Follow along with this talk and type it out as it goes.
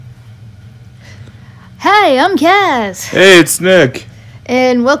Hi, I'm Kaz. Hey, it's Nick.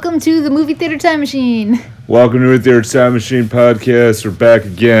 And welcome to the Movie Theater Time Machine. Welcome to the Theater Time Machine podcast. We're back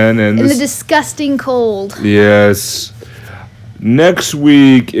again. And in the disgusting cold. Yes. Next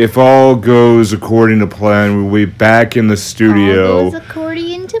week, if all goes according to plan, we'll be back in the studio. All goes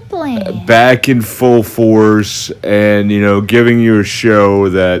according to plan. Back in full force and, giving you a show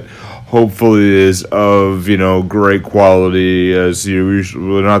that hopefully is of, great quality as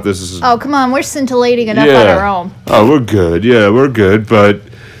usual. Not this is... Oh, come on. We're scintillating enough on our own. Oh, we're good. Yeah, we're good. But,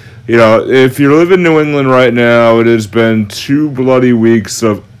 if you live in New England right now, it has been 2 bloody weeks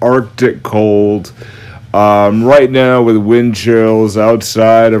of Arctic cold. Right now, with wind chills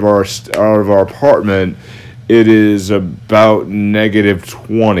outside of our apartment, it is about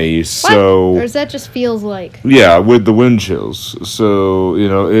 -20. What? So, or does that just feels like? Yeah, with the wind chills. So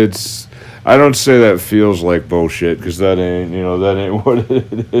it's. I don't say that feels like bullshit because that ain't what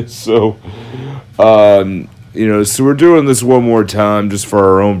it is. So, so we're doing this one more time just for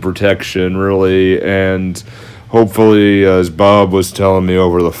our own protection, really, and hopefully, as Bob was telling me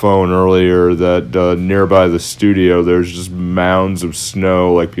over the phone earlier, that nearby the studio, there's just mounds of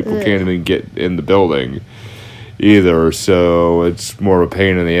snow, like people can't even get in the building either, so it's more of a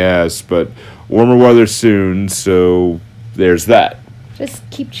pain in the ass, but warmer weather soon, so there's that. Just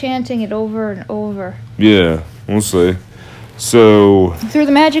keep chanting it over and over. Yeah, we'll see. So, through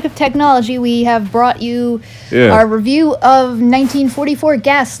the magic of technology, we have brought you our review of 1944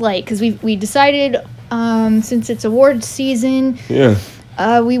 Gaslight, because we decided, since it's awards season,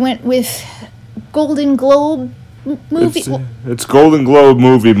 we went with Golden Globe movie. It's Golden Globe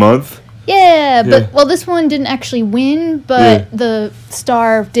movie month. Yeah, but this one didn't actually win, but the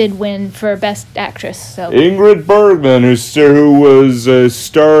star did win for Best Actress. So Ingrid Bergman, who was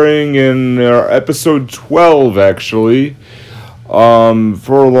starring in episode 12, actually,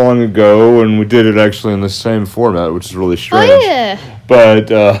 for long ago, and we did it actually in the same format, which is really strange. Oh yeah. But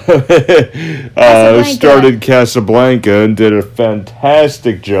started Casablanca and did a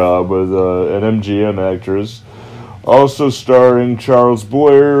fantastic job with an MGM actress. Also starring Charles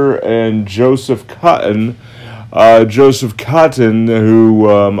Boyer and Joseph Cotton. Joseph Cotton, who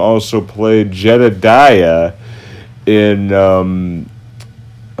also played Jedediah in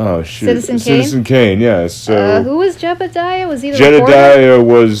Citizen Kane. Yes. So who was Jedediah? Was he the Jedediah reporter?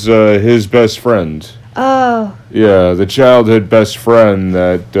 was his best friend. Oh. Yeah, the childhood best friend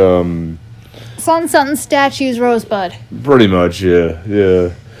that. Sun Something Statues Rosebud. Pretty much, yeah.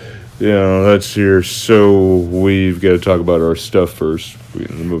 That's here. So we've got to talk about our stuff first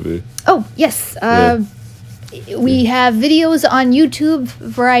in the movie. Oh, yes. We have videos on YouTube,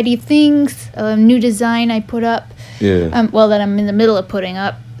 variety of things, new design I put up. Yeah. That I'm in the middle of putting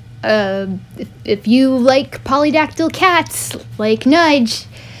up. If you like polydactyl cats, like Nudge,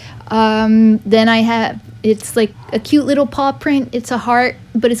 then I have, it's like a cute little paw print. It's a heart,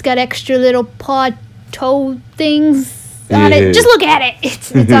 but it's got extra little paw toe things on it. Just look at it.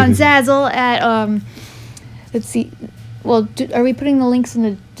 It's on Zazzle at let's see. Well, are we putting the links in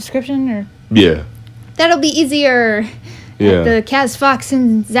the description or? Yeah. That'll be easier. Yeah. At the Kaz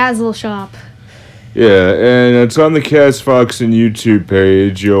Foxen Zazzle shop. Yeah, and it's on the Kaz Foxen YouTube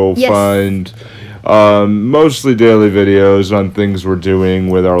page. You'll find mostly daily videos on things we're doing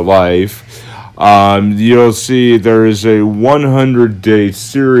with our life. You'll see there is a 100-day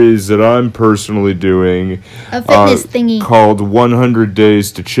series that I'm personally doing. A fitness thingy. Called 100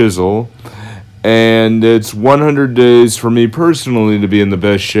 Days to Chisel. And it's 100 days for me personally to be in the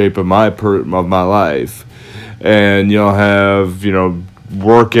best shape of my life. And you'll have,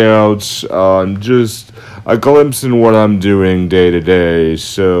 workouts, just a glimpse in what I'm doing day to day.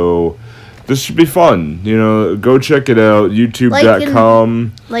 So this should be fun. Go check it out.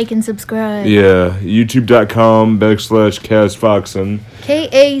 YouTube.com. Like and subscribe. Yeah. YouTube.com/Kaz Foxen.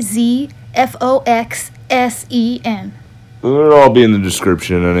 KazFoxsen. It'll all be in the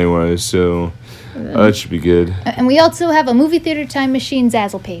description anyway, so that should be good. And we also have a Movie Theater Time Machine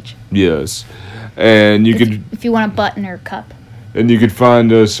Zazzle page. Yes. And if you want a button or a cup. And you could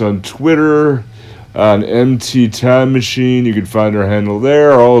find us on Twitter, on MT Time Machine. You could find our handle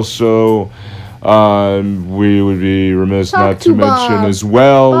there. Also, we would be remiss not to mention as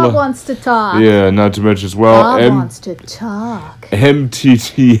well. Bob wants to talk. Yeah, not to mention as well. Bob wants to talk.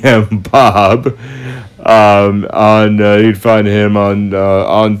 MTTM Bob. You'd find him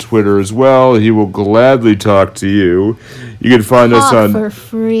on Twitter as well. He will gladly talk to you. You can find us on for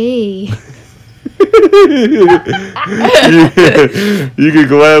free. You can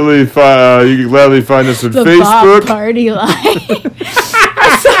gladly find us on Facebook. Bob Party Line.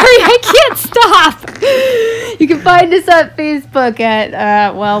 I'm sorry, I can't stop. You can find us on Facebook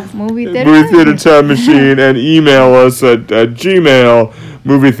at, Movie Theater. Movie Theater Time Machine, and email us at Gmail,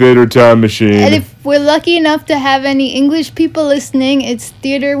 Movie Theater Time Machine. And if we're lucky enough to have any English people listening, it's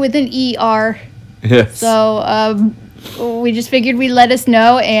theater with an ER. Yes. So, we just figured we'd let us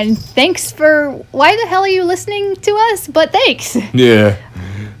know, and thanks for, why the hell are you listening to us? But thanks. Yeah.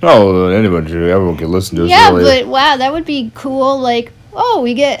 Oh, everyone can listen to us. Yeah, really. but wow, that would be cool. Like, oh,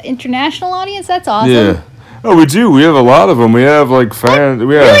 we get international audience? That's awesome. Yeah. Oh, we do. We have a lot of them. We have, like, fans.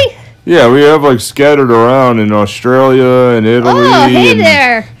 Really? Yeah, we have, like, scattered around in Australia and Italy. Oh, hey and,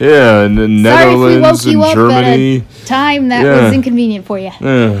 there. Yeah, and the Netherlands Sorry if we woke you and up Germany. at a time that was inconvenient for you.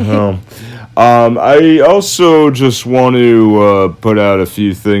 Yeah, I also just want to put out a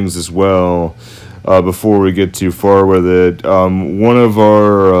few things as well before we get too far with it. One of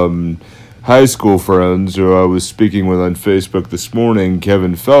our high school friends who I was speaking with on Facebook this morning,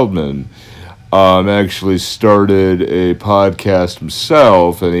 Kevin Feldman, actually started a podcast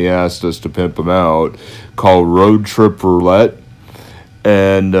himself, and he asked us to pimp him out, called Road Trip Roulette.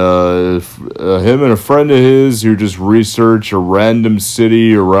 And him and a friend of his who just research a random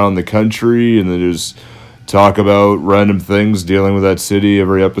city around the country and then just talk about random things dealing with that city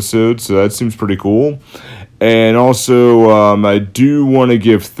every episode. So that seems pretty cool. And also, I do want to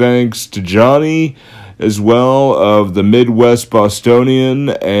give thanks to Johnny as well of the Midwest Bostonian.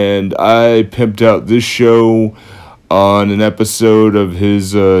 And I pimped out this show on an episode of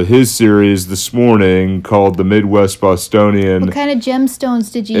his series this morning called The Midwest Bostonian. What kind of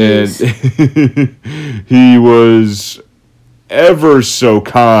gemstones did you use? He was ever so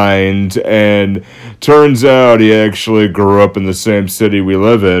kind, and turns out he actually grew up in the same city we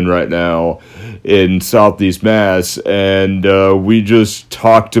live in right now in Southeast Mass, and we just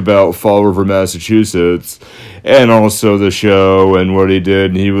talked about Fall River, Massachusetts, and also the show and what he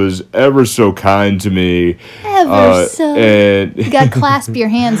did, and he was ever so kind to me. Ever so. And you gotta clasp your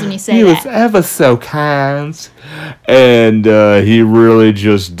hands when you say he that. Was ever so kind. And he really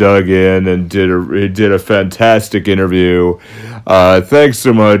just dug in and did a fantastic interview. Thanks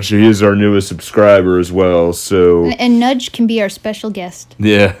so much. He is our newest subscriber as well. So and Nudge can be our special guest.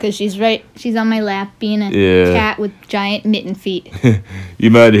 Yeah. Because she's on my lap being a cat with giant mitten feet. You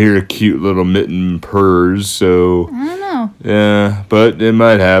might hear a cute little mitten purrs, so I don't know. Yeah, but it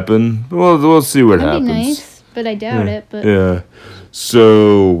might happen. We'll see what happens. That'd be nice, but I doubt it. But yeah.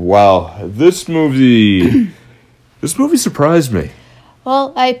 So wow, this movie surprised me.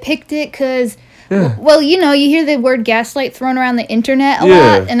 Well, I picked it because, well, you hear the word gaslight thrown around the internet a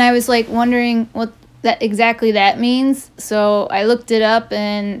lot, and I was like wondering what that means. So I looked it up,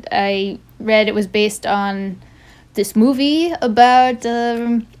 and I read it was based on this movie about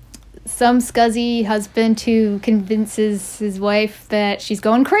some scuzzy husband who convinces his wife that she's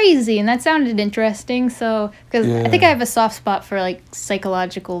going crazy, and that sounded interesting. So, because I think I have a soft spot for like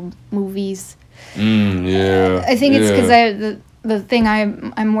psychological movies. I think it's because the thing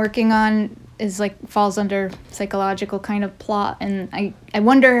I'm working on is like falls under psychological kind of plot, and I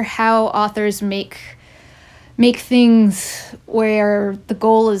wonder how authors make things where the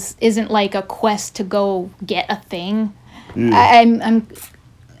goal isn't like a quest to go get a thing. I'm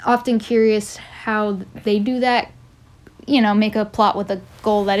often curious how they do that. Make a plot with a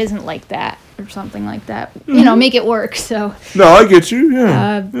goal that isn't like that or something like that. Mm-hmm. Make it work. So no, I get you.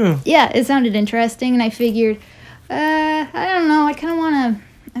 Yeah, it sounded interesting, and I figured, I don't know. I kind of want to.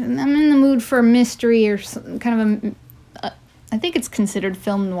 I'm in the mood for a mystery or some kind of I think it's considered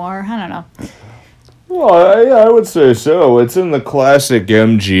film noir. I don't know. Well, I would say so. It's in the classic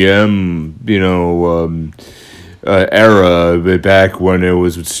MGM, era, back when it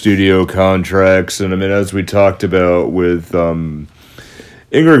was with studio contracts, and I mean, as we talked about with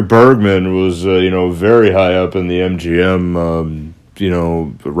Ingrid Bergman was very high up in the MGM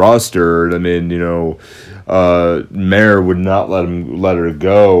roster. And I mean, Mayer would not let her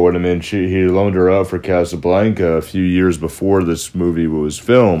go, and I mean, he loaned her out for Casablanca a few years before this movie was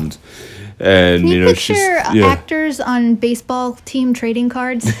filmed. And can you picture actors on baseball team trading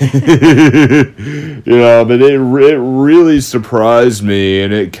cards? But it really surprised me,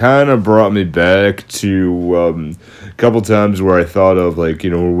 and it kind of brought me back to a couple times where I thought of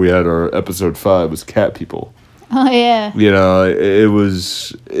when we had our episode 5 was Cat People. Oh yeah. It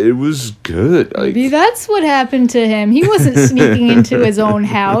was good. Maybe that's what happened to him. He wasn't sneaking into his own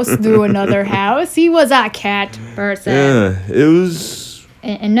house through another house. He was a cat person. Yeah, it was.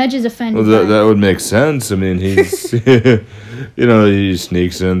 And Nudge is offended. Well, that would make sense. I mean, he's He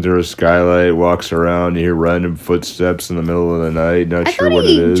sneaks in through a skylight, walks around, you hear random footsteps in the middle of the night, not I sure thought what it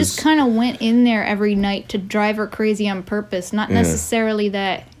he is. just kind of went in there every night to drive her crazy on purpose, not necessarily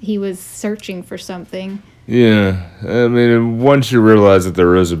that he was searching for something. Yeah, I mean, once you realize that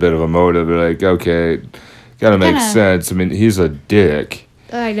there is a bit of a motive, you're like, okay, kind of makes sense. I mean, he's a dick.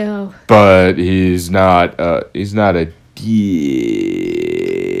 I know. But he's not a dick. What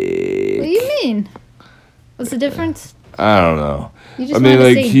do you mean? What's the difference? I don't know. You just I mean,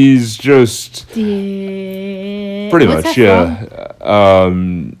 wanted to like, say he's just dick. pretty What's much, that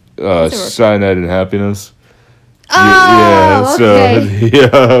from? Cyanide and Happiness. Oh,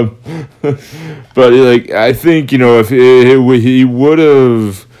 yeah, but like, I think, if he would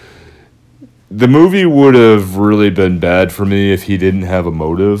have, the movie would have really been bad for me if he didn't have a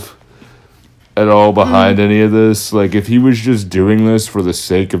motive at all behind any of this. Like, if he was just doing this for the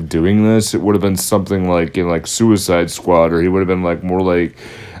sake of doing this, it would have been something like in like Suicide Squad, or he would have been like more like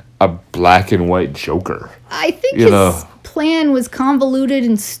a black and white Joker. I think his plan was convoluted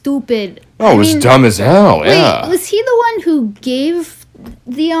and stupid. Oh, it was dumb as hell. Wait, yeah. Was he the one who gave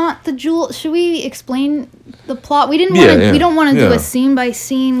the aunt the jewel? Should we explain the plot? We didn't want to. We don't want to do a scene by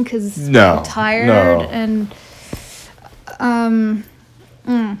scene because we're tired and. All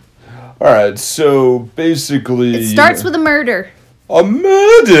right, so basically, it starts with a murder. A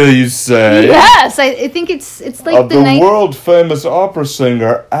murder, you say? Yes, I think it's like of the world famous opera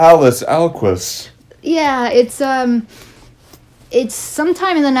singer Alice Alquist. Yeah, it's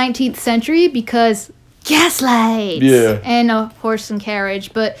sometime in the 19th century because gaslights. Yeah. And a horse and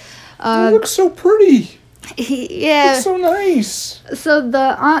carriage, but it looks so pretty. Yeah. It looks so nice. So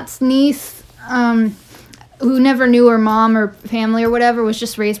the aunt's niece, who never knew her mom or family or whatever, was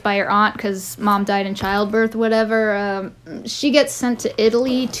just raised by her aunt because mom died in childbirth, whatever. She gets sent to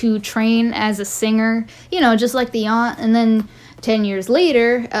Italy to train as a singer, just like the aunt. And then 10 years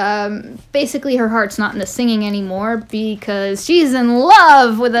later, basically her heart's not into singing anymore because she's in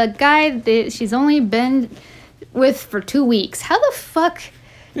love with a guy that she's only been with for 2 weeks. How the fuck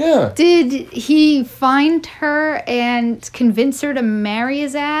did he find her and convince her to marry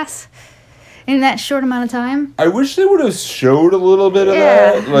his ass in that short amount of time? I wish they would have showed a little bit of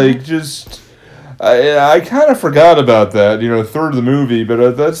that. Like, just... I kind of forgot about that, third of the movie,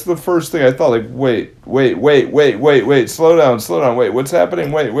 but that's the first thing I thought, like, wait, slow down, wait, what's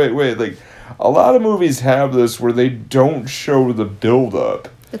happening, wait, like, a lot of movies have this where they don't show the build-up.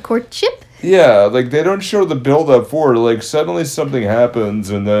 The courtship? Yeah, like, they don't show the build-up for it, like, suddenly something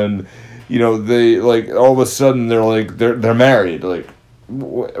happens, and then, they, like, all of a sudden, they're, like, they're married, like,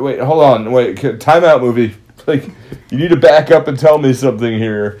 wait, hold on, time out, movie, like, you need to back up and tell me something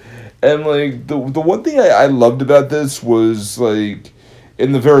here. And, like, the one thing I loved about this was, like,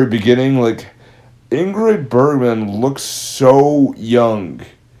 in the very beginning, like, Ingrid Bergman looks so young.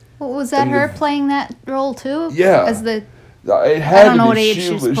 Well, was that her playing that role, too? Yeah. As the... It had I don't know to what be. age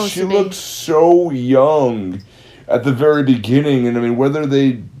she was supposed to be. She looked so young at the very beginning. And, I mean, whether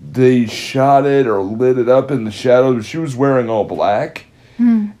they shot it or lit it up in the shadows, she was wearing all black.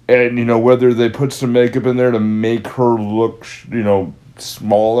 And, whether they put some makeup in there to make her look,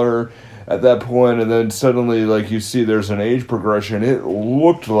 smaller at that point, and then suddenly, like, you see there's an age progression. It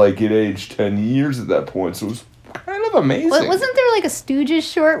looked like it aged 10 years at that point, so it was kind of amazing. Wasn't there, like, a Stooges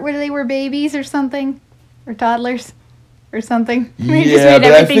short where they were babies or something? Or toddlers? Or something? Yeah,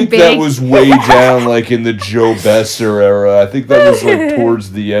 but I think that was way down, like, in the Joe Besser era. I think that was, like,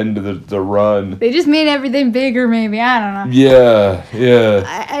 towards the end of the run. They just made everything bigger, maybe. I don't know. Yeah.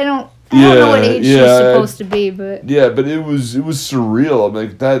 I don't know what age she's supposed to be, but... Yeah, but it was surreal. I'm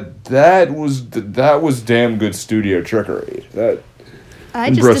like, that was damn good studio trickery.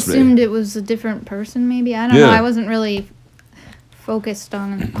 I just assumed it was a different person, maybe. I don't know. I wasn't really focused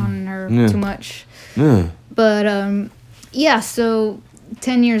on her too much. Yeah. But, so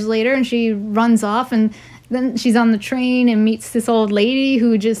 10 years later, and she runs off, and then she's on the train and meets this old lady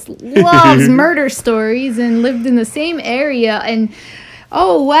who just loves murder stories and lived in the same area, and...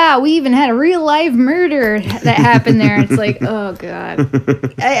 Oh, wow, we even had a real life murder that happened there. It's like, oh, God.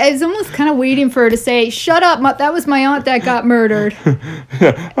 I was almost kind of waiting for her to say, shut up, that was my aunt that got murdered.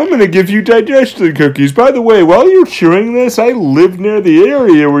 I'm going to give you digestion cookies. By the way, while you're chewing this, I lived near the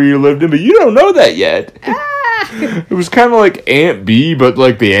area where you lived in, but you don't know that yet. It was kind of like Aunt B, but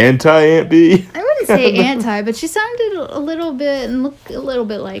like the anti-Aunt B. I wouldn't say anti, but she sounded a little bit and looked a little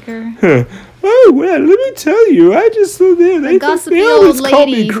bit like her. Oh, well, let me tell you, I just thought they gossipy always old call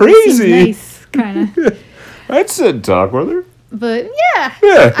lady me crazy. Nice, kind of. I'd sit talk with her. But, yeah.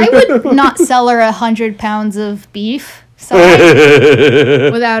 I would not sell her 100 pounds of beef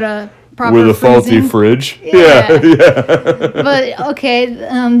without a proper with a faulty freezing. fridge. Yeah. Yeah. But okay,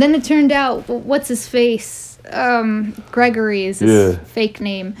 then it turned out what's his face? Gregory is his fake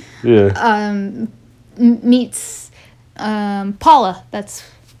name. Yeah. Meets Paula. That's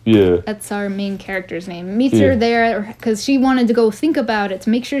Yeah. our main character's name. Meets her there because she wanted to go think about it to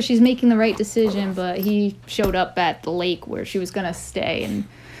make sure she's making the right decision. But he showed up at the lake where she was gonna stay,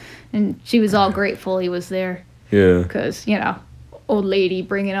 and she was all grateful he was there. Yeah. Because old lady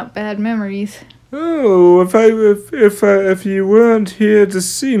bringing up bad memories. Oh, if you weren't here to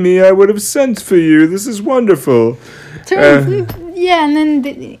see me, I would have sent for you. This is wonderful. Yeah, and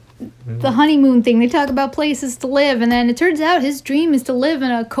then the honeymoon thing. They talk about places to live, and then it turns out his dream is to live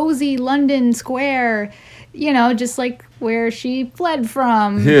in a cozy London square, just like where she fled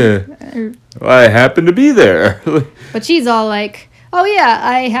from. Yeah. I happen to be there. But she's all like, oh yeah,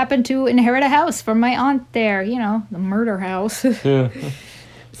 I happen to inherit a house from my aunt there, the murder house. Yeah.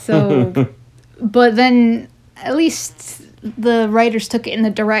 So, but then at least the writers took it in the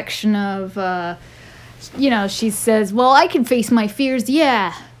direction of, she says, well, I can face my fears,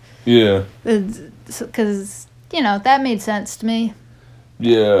 yeah. Yeah. Because, that made sense to me.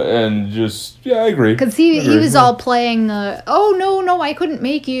 Yeah, and I agree. Because he was all playing the, oh, no, I couldn't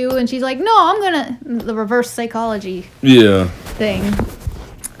make you. And she's like, no, the reverse psychology thing.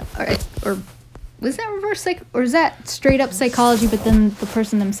 Or was that reverse or is that straight up psychology, but then the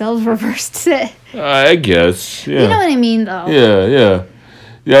person themselves reversed it? I guess, yeah. You know what I mean, though? Yeah.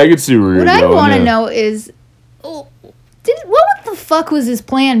 Yeah, I can see where you're going. What I want to know is, what the fuck was his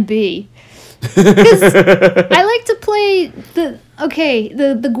plan B? Because I like to play the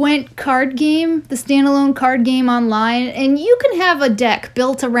Gwent card game, the standalone card game online, and you can have a deck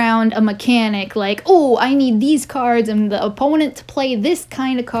built around a mechanic, like, oh, I need these cards and the opponent to play this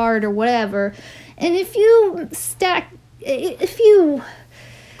kind of card or whatever. And if you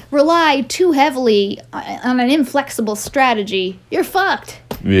rely too heavily on an inflexible strategy, you're fucked.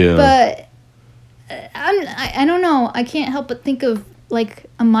 Yeah. But I don't know. I can't help but think of like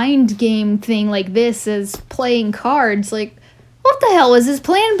a mind game thing like this as playing cards. Like, what the hell was his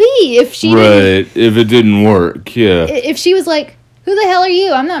plan B if she if it didn't work? Yeah. If she was like, who the hell are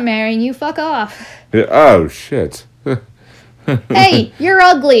you? I'm not marrying you. Fuck off. Yeah, oh shit. Hey, you're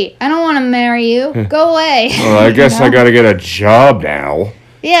ugly. I don't want to marry you. Go away. Well, I guess I gotta get a job now.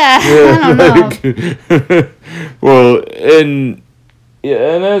 Yeah, I don't know. Well, and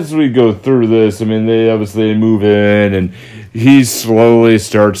as we go through this, I mean, they obviously move in, and he slowly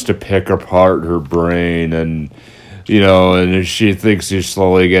starts to pick apart her brain, and and she thinks he's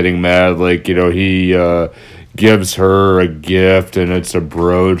slowly getting mad. Like, he gives her a gift, and it's a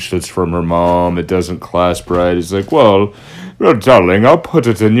brooch that's from her mom. It doesn't clasp right. He's like, well, darling, I'll put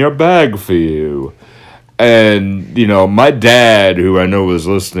it in your bag for you. And, my dad, who I know was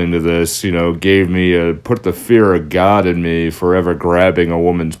listening to this, gave me put the fear of God in me for ever grabbing a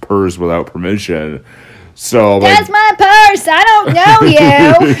woman's purse without permission. So, that's my purse. I don't know you.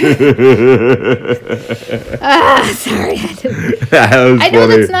 Sorry. I know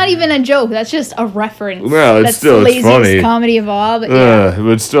that's not even a joke. That's just a reference. Well, that's still, the it's laziest funny. Comedy of all. But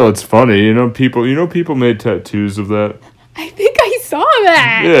but still, it's funny. People made tattoos of that. I think I saw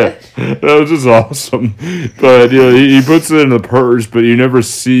that. Yeah, that was just awesome. But he puts it in the purse, but you never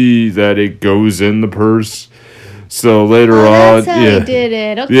see that it goes in the purse. So later on, that's how he did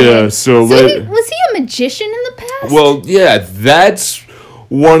it. Okay. Yeah, was he a magician in the past? Well, yeah, that's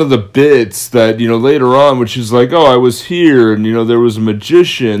one of the bits that later on, which is like, oh, I was here, and there was a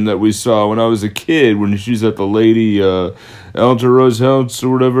magician that we saw when I was a kid when she's at the lady Eltaro's house or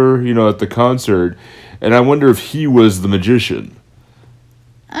whatever, at the concert. And I wonder if he was the magician.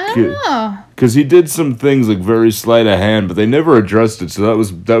 I don't know. Because he did some things like very sleight of hand, but they never addressed it, so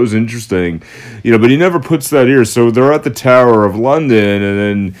that was interesting. But he never puts that here. So they're at the Tower of London, and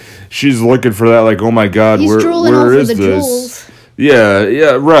then she's looking for that, like, oh my God, where is this? Jewels.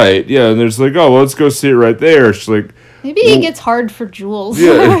 Yeah, right. Yeah, and there's like, oh, well, let's go see it right there. She's like, maybe he gets hard for jewels.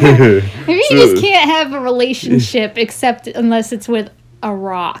 Yeah. Maybe he just can't have a relationship except unless it's with a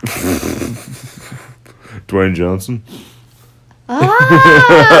rock. Dwayne Johnson.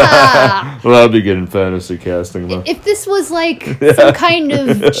 Ah! Well, that'd be good in fantasy casting, though. If this was like some kind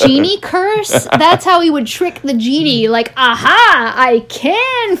of genie curse, that's how he would trick the genie. Like, aha, I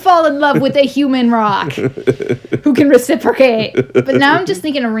can fall in love with a human rock who can reciprocate. But now I'm just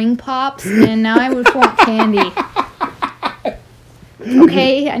thinking of ring pops, and now I would want candy.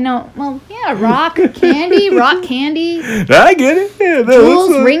 Okay, I know. Well, yeah, rock candy. I get it. Yeah,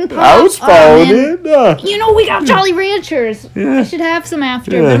 Jewels, ring pops. I was following it. We got Jolly Ranchers. Yeah. I should have some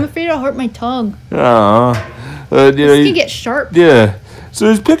after, but I'm afraid I'll hurt my tongue. This can get sharp. Yeah. So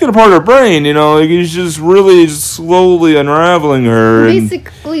he's picking apart her brain, like he's just really slowly unraveling her.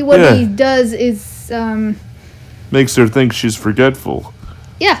 Basically, what he does is makes her think she's forgetful.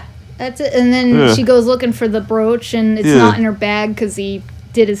 Yeah, that's it. And then she goes looking for the brooch, and it's not in her bag because he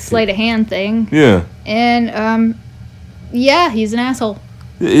did his sleight of hand thing. Yeah. And he's an asshole.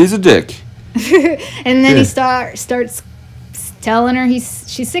 He's a dick. And then he starts telling her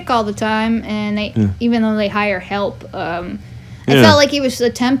she's sick all the time, and even though they hire help, I felt like he was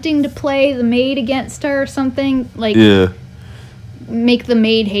attempting to play the maid against her or something, like make the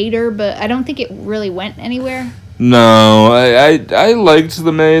maid hate her, but I don't think it really went anywhere. No, I liked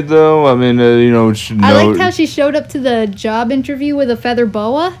the maid though. I mean, I liked how she showed up to the job interview with a feather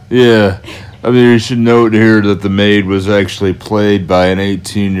boa. Yeah. I mean, you should note here that the maid was actually played by an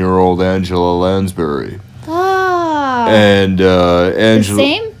 18-year-old Angela Lansbury. Ah. And Angela. The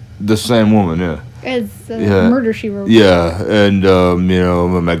same? The same woman, yeah. As Murder, She Wrote. Yeah, and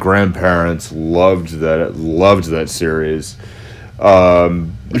my grandparents loved that series.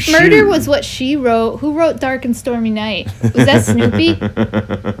 If Murder was what she wrote, who wrote Dark and Stormy Night? Was that Snoopy?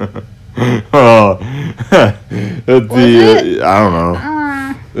 Oh, I don't know.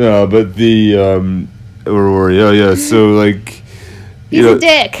 Yeah, but where were you? Oh, yeah. So like, he's a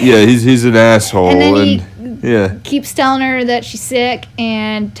dick. Yeah, he's an asshole, and then he keeps telling her that she's sick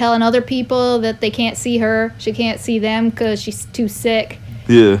and telling other people that they can't see her. She can't see them because she's too sick.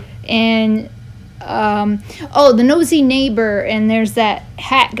 Yeah. And the nosy neighbor, and there's that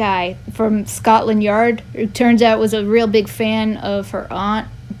hat guy from Scotland Yard who turns out was a real big fan of her aunt.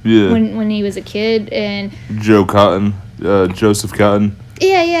 Yeah. When he was a kid, and Joseph Cotton.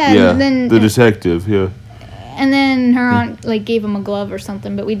 Yeah. And then the detective. Yeah. And then her aunt gave him a glove or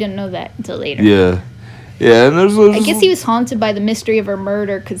something, but we didn't know that until later. Yeah. Yeah, and I guess he was haunted by the mystery of her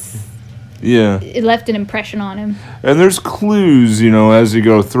murder because it left an impression on him. And there's clues, as you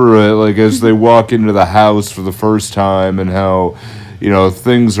go through it, like as they walk into the house for the first time, and how,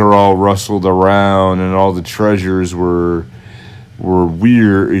 things are all rustled around, and all the treasures were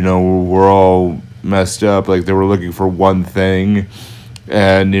weird, were all messed up, like they were looking for one thing,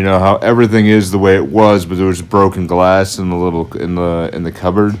 and how everything is the way it was, but there was broken glass in the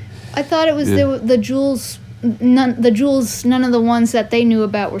cupboard. I thought it was the jewels. None of the ones that they knew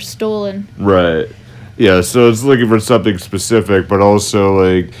about were stolen. Right. Yeah. So it's looking for something specific, but also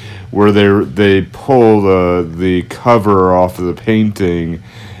like where they pull the cover off of the painting,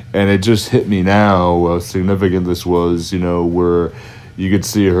 and it just hit me now how significant this was. Where you could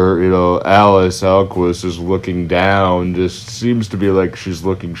see her. Alice Alquist is looking down. Just seems to be like she's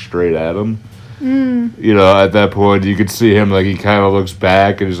looking straight at him. At that point, you could see him, like, he kind of looks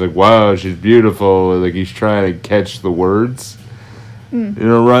back, and he's like, wow, she's beautiful, like, he's trying to catch the words,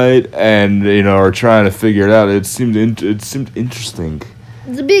 right? And, or trying to figure it out. It seemed interesting.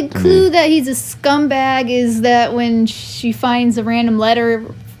 The big clue that he's a scumbag is that when she finds a random letter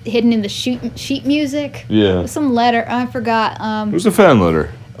hidden in the sheet music. Yeah. Some letter, I forgot. It was a fan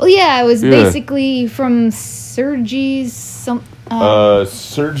letter. Oh, yeah, it was basically from Sergius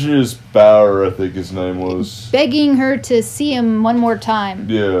Bauer, I think his name was. Begging her to see him one more time.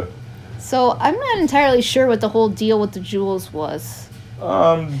 Yeah. So I'm not entirely sure what the whole deal with the jewels was.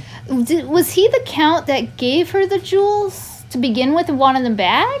 Was he the count that gave her the jewels to begin with and wanted them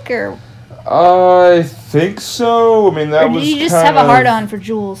back, or? I think so. I mean, that was. Or did you just have a hard-on for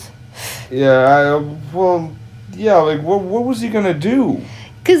jewels? Yeah. What was he gonna do?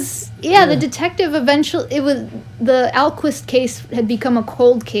 Because, the detective eventually, the Alquist case had become a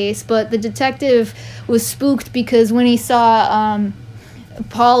cold case, but the detective was spooked because when he saw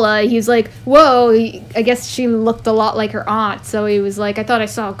Paula, he was like, whoa, I guess she looked a lot like her aunt, so he was like, I thought I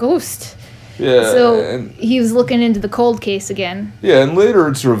saw a ghost. Yeah. So he was looking into the cold case again. Yeah, and later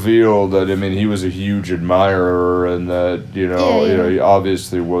it's revealed that, he was a huge admirer, and that, he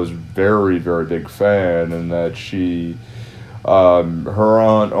obviously was very, very big fan, and that she... her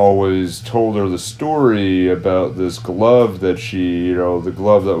aunt always told her the story about this glove that she, the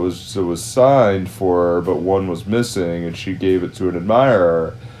glove that was signed for her, but one was missing, and she gave it to an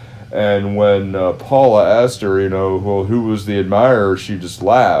admirer. And when Paula asked her, who was the admirer, she just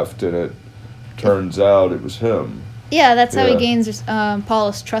laughed, and it turns out it was him. Yeah, that's how he gains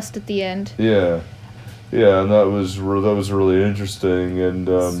Paula's trust at the end. Yeah, and that was really interesting, and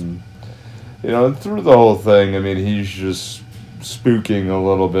through the whole thing, he's just spooking a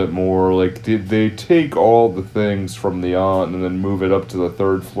little bit more. Like, they take all the things from the aunt and then move it up to the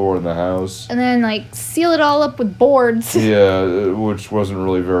third floor in the house. And then, seal it all up with boards. Yeah, which wasn't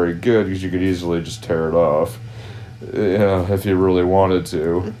really very good because you could easily just tear it off. If you really wanted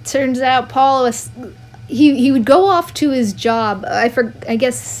to. It turns out Paul he would go off to his job. I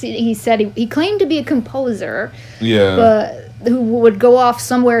guess he said he claimed to be a composer. Yeah. But who would go off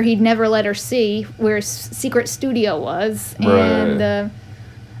somewhere he'd never let her see, where his secret studio was. Right. And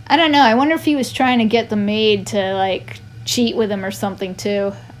I don't know. I wonder if he was trying to get the maid to like cheat with him or something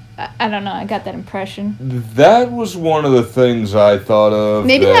too. I don't know. I got that impression. That was one of the things I thought of.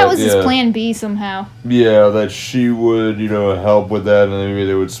 Maybe that was his plan B somehow. Yeah, that she would, help with that, and maybe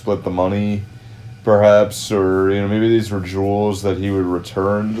they would split the money, perhaps, or, maybe these were jewels that he would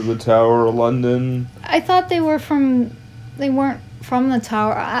return to the Tower of London. I thought they weren't from the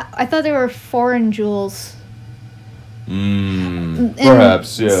Tower. I thought they were foreign jewels.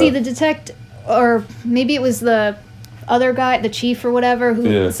 Perhaps, yeah. See, the detective, or maybe it was the other guy, the chief or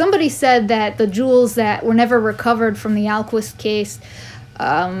whatever, somebody said that the jewels that were never recovered from the Alquist case,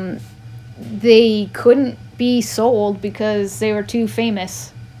 they couldn't be sold because they were too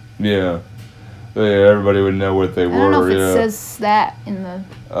famous. Yeah. Everybody would know what they were. I don't know if it says that in the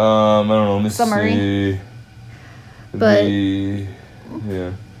I don't know, let me summary. See. But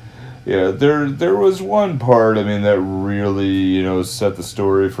yeah, there was one part, that really, set the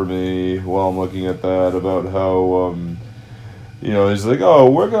story for me while I'm looking at that, about how, he's like, oh,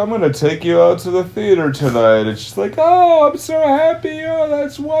 I'm going to take you out to the theater tonight. And she's like, oh, I'm so happy. Oh,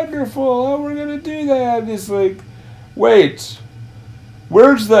 that's wonderful. Oh, we're going to do that. And he's like, wait,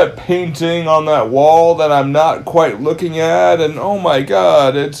 where's that painting on that wall that I'm not quite looking at? And oh my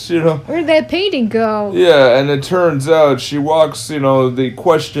God, it's, where'd that painting go? Yeah, and it turns out she walks, they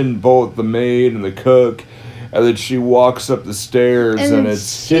question both the maid and the cook, and then she walks up the stairs and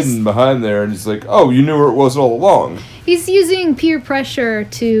it's hidden behind there, and he's like, oh, you knew where it was all along. He's using peer pressure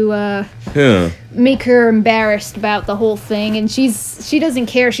to make her embarrassed about the whole thing, and she doesn't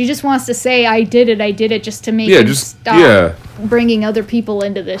care. She just wants to say, I did it, just to make him stop bringing other people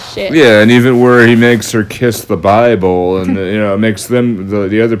into this shit. Yeah, and even where he makes her kiss the Bible, and, makes them,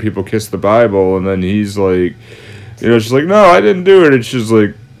 the other people kiss the Bible, and then he's like, she's like, no, I didn't do it, and she's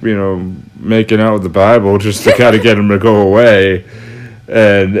like, making out with the Bible just to kind of get him to go away.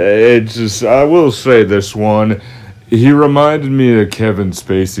 And it's just, I will say this one, he reminded me of Kevin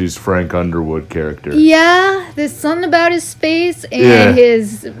Spacey's Frank Underwood character. Yeah, there's something about his face, and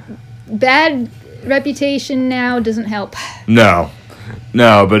his bad reputation now doesn't help. No,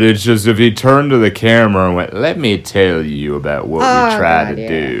 but it's just, if he turned to the camera and went, let me tell you about what we try to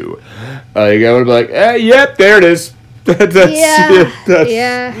do. Like, I would be like, yep, there it is. That's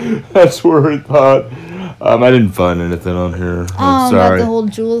where I thought. I didn't find anything on here. I'm sorry. About the whole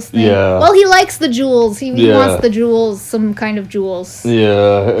jewels thing. Yeah. Well, he likes the jewels. He wants the jewels, some kind of jewels.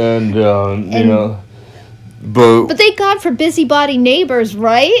 Yeah, and but thank God for busybody neighbors,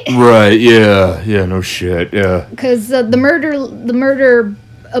 right? Right. Yeah. No shit. Yeah. Because the murder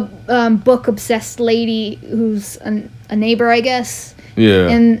book obsessed lady who's a neighbor, I guess. Yeah.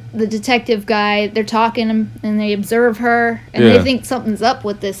 And the detective guy, they're talking and they observe her and they think something's up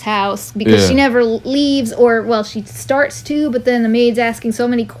with this house because she never leaves, or, well, she starts to, but then the maid's asking so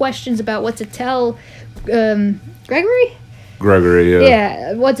many questions about what to tell Gregory,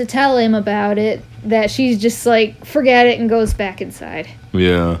 yeah, what to tell him about it, that she's just like, forget it, and goes back inside.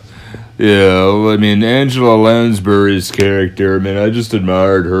 Yeah. Well, Angela Lansbury's character, I just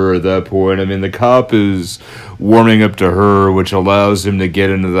admired her at that point. The cop is warming up to her, which allows him to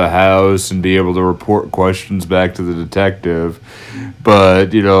get into the house and be able to report questions back to the detective.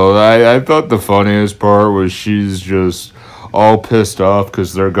 But, I thought the funniest part was she's just all pissed off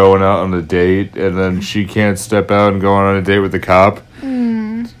because they're going out on a date, and then she can't step out and go on a date with the cop.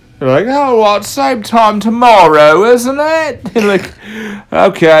 They're like, oh, well, same time tomorrow, isn't it? And like,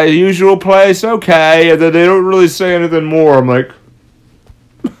 okay, usual place, okay. And then they don't really say anything more. I'm like,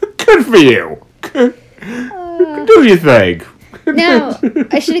 good for you. Do you think? Now,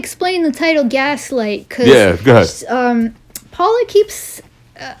 I should explain the title Gaslight, because go ahead. Paula keeps,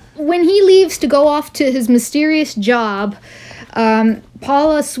 when he leaves to go off to his mysterious job,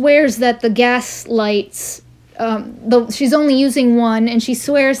 Paula swears that the gas lights, she's only using one, and she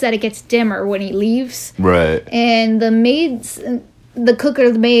swears that it gets dimmer when he leaves. Right. And the maids, the cook or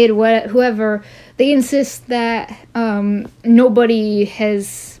the maid, whoever, they insist that nobody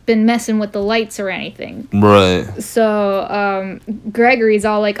has been messing with the lights or anything. Right. So Gregory's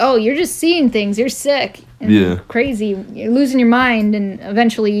all like, oh, you're just seeing things, you're sick and crazy, you're losing your mind, and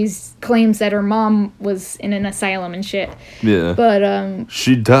eventually he claims that her mom was in an asylum and shit. Yeah. But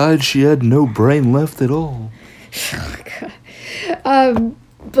she died, she had no brain left at all.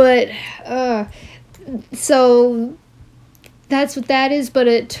 So that's what that is, but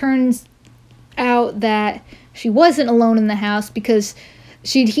it turns out that she wasn't alone in the house, because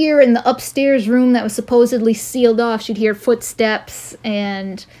she'd hear in the upstairs room that was supposedly sealed off, she'd hear footsteps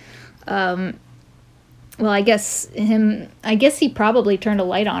and, well, I guess he probably turned a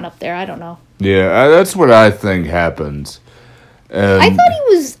light on up there. I don't know. Yeah, that's what I think happens. I thought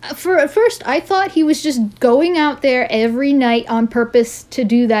he was, at first, I thought he was just going out there every night on purpose to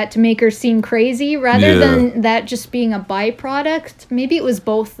do that, to make her seem crazy, rather than that just being a byproduct. Maybe it was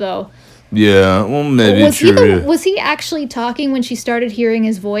both, though. Yeah, well, maybe was he actually talking when she started hearing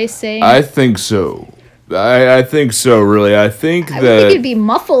his voice saying? I think so. I think so, really. I think I would think he'd be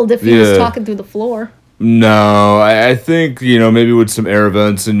muffled if he was talking through the floor. No, I think, maybe with some air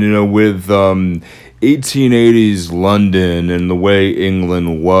vents and, with 1880s London and the way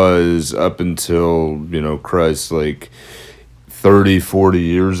England was up until, Christ, like 30, 40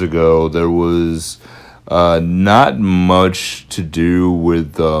 years ago, there was not much to do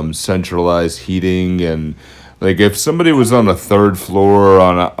with centralized heating. And like if somebody was on a third floor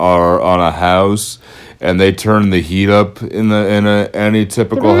on a house and they turned the heat up in any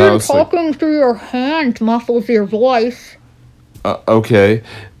typical house, talking through your hand muffles your voice. Okay,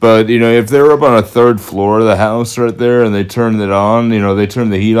 but if they were up on a third floor of the house right there and they turned it on, they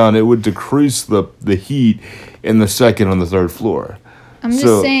turned the heat on, it would decrease the heat in the second on the third floor. I'm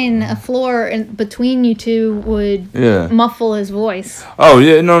just saying a floor between you two would muffle his voice. Oh,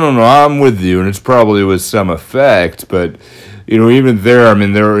 yeah, no, I'm with you, and it's probably with some effect, but, even there, I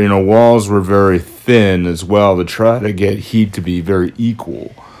mean, walls were very thin as well to try to get heat to be very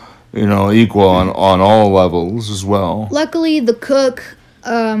equal, equal on all levels as well. Luckily, the cook,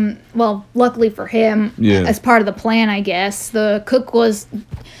 luckily for him, as part of the plan, I guess, the cook was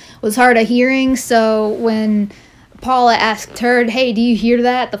hard of hearing, so when Paula asked her, hey, do you hear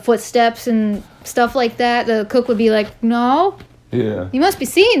that? The footsteps and stuff like that. The cook would be like, no. Yeah. You must be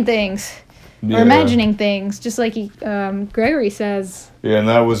seeing things. Or imagining things, just like Gregory says. Yeah, and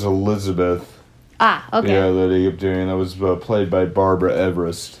that was Elizabeth. Ah, okay. Yeah, that he kept doing. That was played by Barbara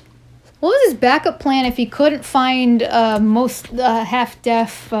Everest. What was his backup plan if he couldn't find most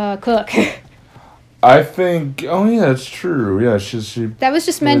half-deaf cook? I think... Oh, yeah, it's true. Yeah, she that was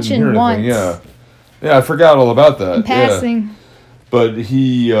just mentioned once. Yeah. Yeah, I forgot all about that. In passing. Yeah. But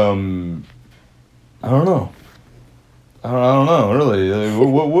he, I don't know. I don't know, really.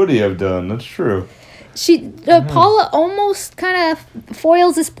 What would he have done? That's true. Paula almost kind of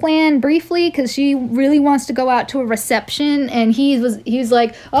foils his plan briefly because she really wants to go out to a reception, and he was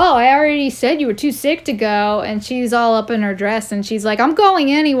like, oh, I already said you were too sick to go, and she's all up in her dress, and she's like, I'm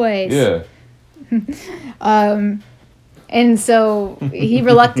going anyways. Yeah. And so he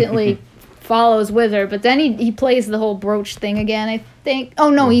reluctantly follows with her, but then he plays the whole brooch thing again, I think. Oh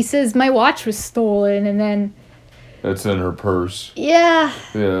no, he says my watch was stolen, and then it's in her purse. Yeah.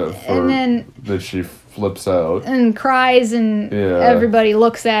 Yeah. And then that she flips out and cries, and everybody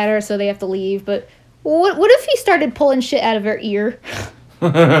looks at her, so they have to leave. But what if he started pulling shit out of her ear? How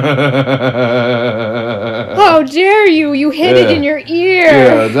dare you! You hid it in your ear.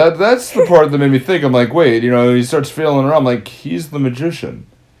 Yeah, that's the part that made me think. I'm like, wait, he starts feeling around. I'm like, he's the magician.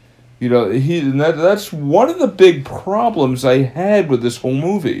 That's one of the big problems I had with this whole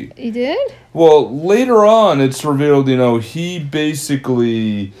movie. You did? Well, later on, it's revealed, he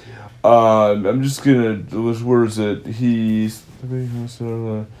basically, I'm just gonna, where is it? He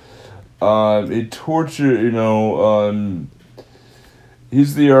tortured,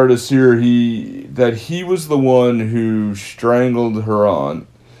 he's the artist here, he was the one who strangled her aunt.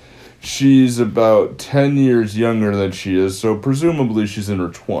 She's about 10 years younger than she is, so presumably she's in her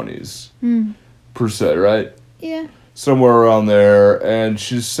 20s. Per se, right? Yeah. Somewhere around there, and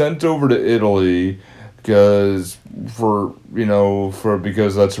she's sent over to Italy because that's really...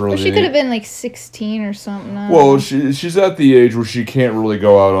 Well, she could have been like 16 or something. Well, she's at the age where she can't really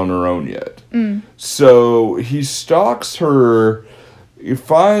go out on her own yet. So he stalks her, he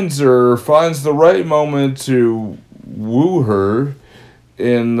finds the right moment to woo her,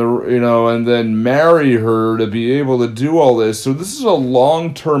 and then marry her to be able to do all this. So this is a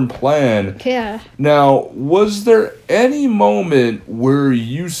long-term plan. Yeah. Now, was there any moment where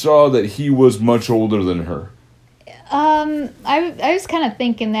you saw that he was much older than her? I was kind of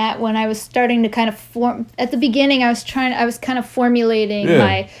thinking that when I was starting to kind of form at the beginning. I was kind of formulating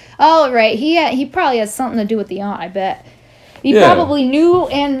he probably has something to do with the aunt. I bet he probably knew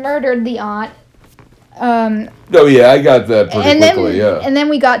and murdered the aunt. I got that pretty quickly, And then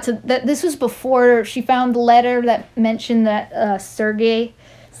we got to that. This was before she found the letter that mentioned that Sergei.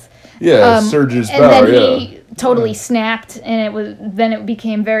 Sergei's power. And then he totally snapped, and it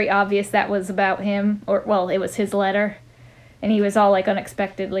became very obvious that was about him, it was his letter, and he was all like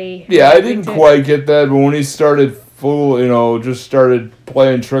unexpectedly. Yeah, I didn't quite get that, but when he started just started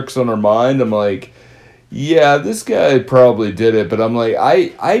playing tricks on her mind. I'm like, yeah, this guy probably did it, but I'm like,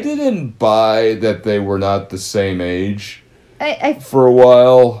 I didn't buy that they were not the same age for a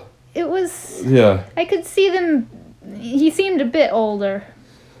while. It was... Yeah. I could see them... He seemed a bit older.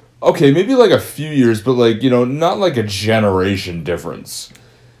 Okay, maybe like a few years, but like, not like a generation difference.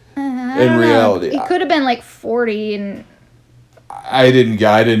 In reality. He could have been like 40 and... I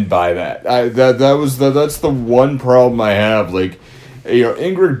didn't buy that. That's the one problem I have. Like,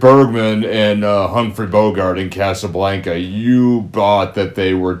 Ingrid Bergman and Humphrey Bogart in Casablanca, you bought that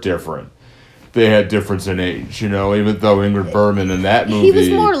they were different. They had difference in age, even though Ingrid Bergman in that movie... He was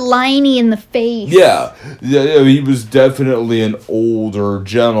more liney in the face. Yeah, he was definitely an older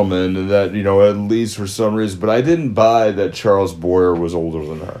gentleman, and that, at least for some reason. But I didn't buy that Charles Boyer was older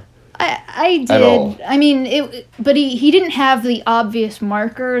than her. I did. At all. I mean, but he didn't have the obvious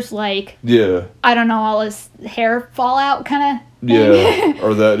markers, like... Yeah. I don't know, all his hair fall out, kind of... Yeah,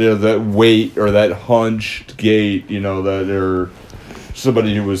 or that weight, or that hunched gait, that or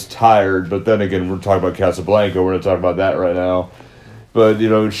somebody who was tired. But then again, we're talking about Casablanca. We're not talking about that right now. But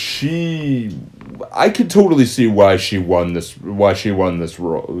I could totally see why she won this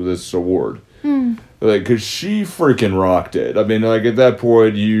this award. Like, cause she freaking rocked it. I mean, like at that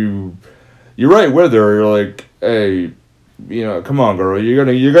point, you're right with her. You're like, hey. Come on, girl. You're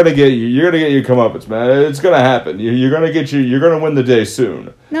gonna get your comeuppance, man. It's gonna happen. You're gonna win the day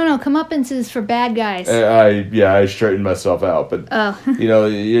soon. No, comeuppance is for bad guys. I straightened myself out, but oh.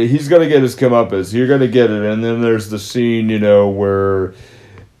 He's gonna get his comeuppance. You're gonna get it, and then there's the scene, where,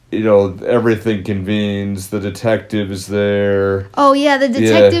 everything convenes. The detective is there. Oh yeah, the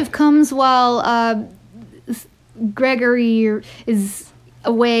detective comes while Gregory is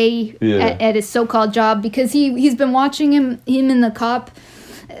away at his so-called job, because he's been watching him and the cop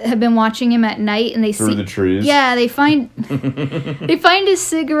have been watching him at night, and they through the trees. Yeah, they find his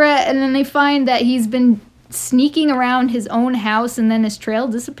cigarette, and then they find that he's been sneaking around his own house, and then his trail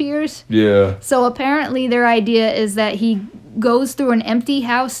disappears. Yeah. So apparently their idea is that he goes through an empty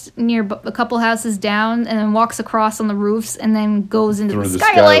house near a couple houses down, and then walks across on the roofs, and then goes into the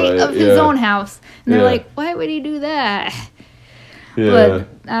skylight of his own house. And they're like, why would he do that? Yeah. But,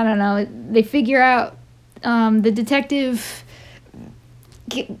 I don't know, they figure out, the detective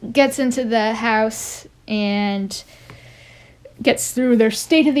gets into the house and gets through their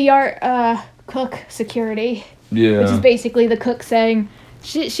state-of-the-art cook security. Yeah. Which is basically the cook saying,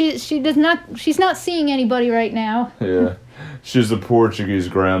 she's not seeing anybody right now. Yeah. She's a Portuguese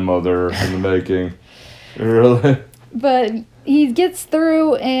grandmother in the making. Really? But he gets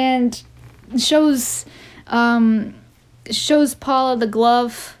through and shows Paula the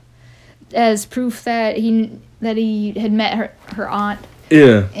glove as proof that he had met her aunt.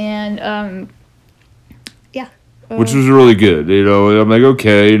 Yeah. And which was really good. I'm like,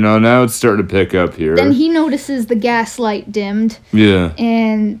 okay, now it's starting to pick up here. Then he notices the gas light dimmed. Yeah.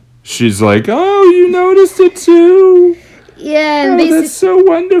 And she's like, oh, you noticed it too? Yeah. And that's so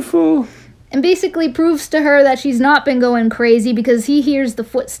wonderful. And basically proves to her that she's not been going crazy, because he hears the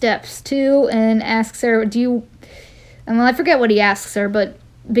footsteps too and asks her, I forget what he asks her, but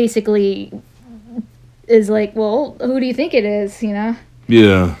basically is like, well, who do you think it is, Yeah.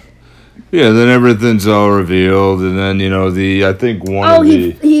 Yeah, then everything's all revealed, and then, I think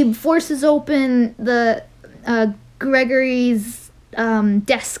he forces open the Gregory's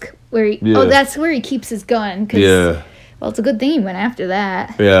desk, where that's where he keeps his gun, yeah. Well, it's a good thing he went after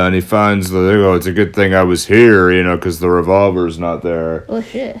that. Yeah, and he finds it's a good thing I was here, because the revolver's not there. Oh,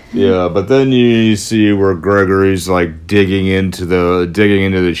 shit. Yeah, but then you see where Gregory's, like, digging into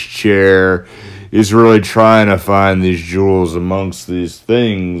this chair. He's really trying to find these jewels amongst these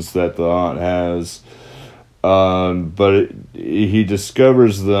things that the aunt has. But he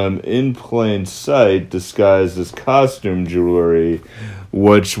discovers them in plain sight, disguised as costume jewelry,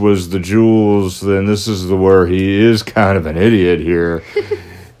 which was the jewels. Then this is where he is kind of an idiot here.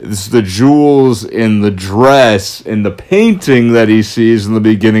 It's the jewels in the dress in the painting that he sees in the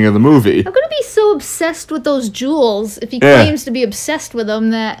beginning of the movie. I'm gonna be so obsessed with those jewels if he claims to be obsessed with them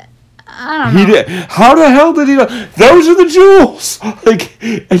that I don't know. He did. How the hell did he know? Those are the jewels. Like,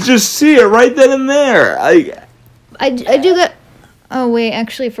 I just see it right then and there. I do that. Oh wait,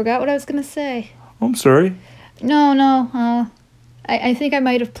 actually, I forgot what I was gonna say. I'm sorry. No. I think I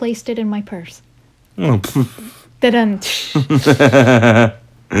might have placed it in my purse. Oh.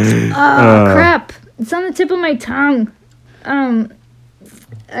 Oh crap! It's on the tip of my tongue. I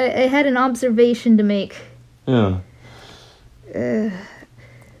had an observation to make. Yeah.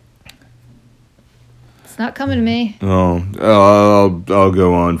 It's not coming to me. Oh, I'll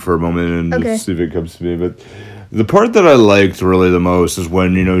go on for a moment and see if it comes to me. But The part that I liked really the most is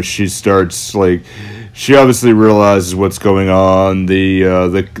when, you know, she starts, like, she obviously realizes what's going on.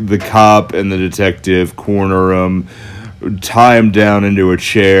 The cop and the detective corner him, tie him down into a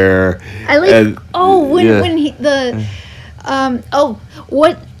chair. I like. And, When he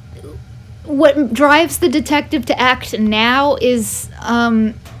what drives the detective to act now is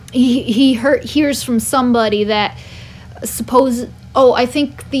he hears from somebody that I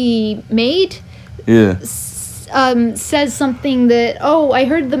think the maid says something that I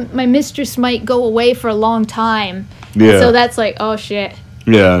heard my mistress might go away for a long time. Yeah. So that's like, oh shit.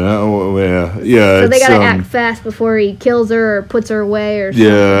 Yeah, yeah. So they gotta act fast before he kills her or puts her away or something.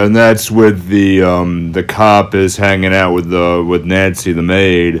 Yeah, and that's with the cop is hanging out with Nancy the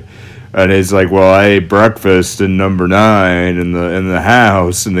maid, and he's like, "Well, I ate breakfast in number 9 in the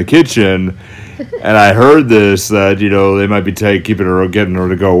house in the kitchen, and I heard this that, you know, they might be getting her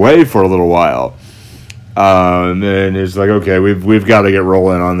to go away for a little while." And then it's like, okay, we've got to get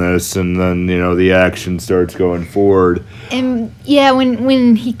rolling on this, and then, you know, the action starts going forward. And yeah,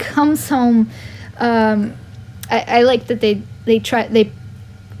 when he comes home, I like that they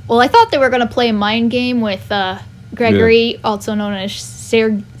I thought they were gonna play a mind game with Gregory, also known as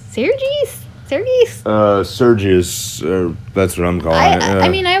Sergius. Sergius, that's what I'm calling it. Yeah. I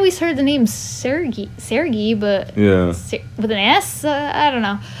mean, I always heard the name Sergei, but yeah, with an S, I don't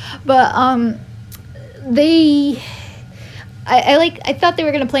know, but I thought they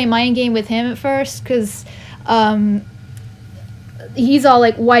were gonna play a mind game with him at first, because he's all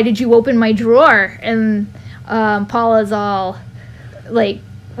like, "Why did you open my drawer?" And Paula's all like,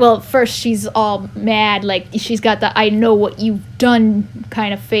 well, first she's all mad, like she's got the "I know what you've done"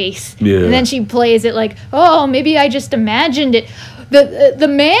 kind of face, and then she plays it like, "Oh, maybe I just imagined it. The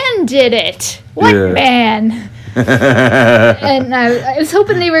man did it. What man?" And I was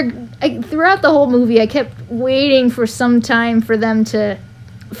hoping they were. Throughout the whole movie, I kept waiting for some time for them to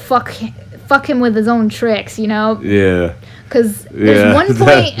fuck him with his own tricks, you know? Yeah. Because there's one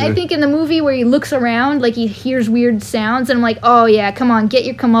point, I think, in the movie where he looks around, like he hears weird sounds, and I'm like, oh yeah, come on, get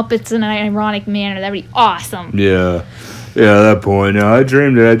your comeuppance in an ironic manner. That'd be awesome. Yeah. Yeah, at that point, I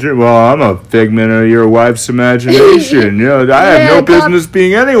dreamed it. Well, I'm a figment of your wife's imagination. You know, I have no business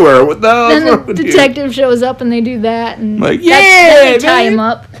being anywhere. What the hell? Then the detective shows up and they do that, and like, they tie him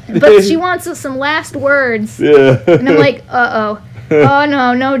up. But she wants some last words. Yeah. And I'm like, oh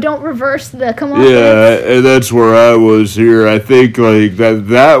no, don't reverse the come on. Yeah, and that's where I was here. I think like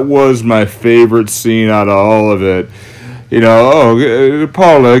that was my favorite scene out of all of it. You know,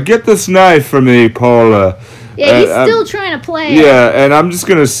 Paula, get this knife for me, Paula. Yeah, he's still trying to play. Yeah, and I'm just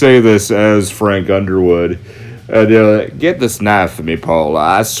gonna say this as Frank Underwood. Get this knife for me, Paula.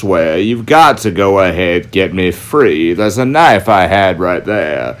 I swear, you've got to go ahead, get me free. There's a knife I had right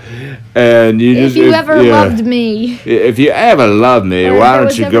there, and if you ever loved me, why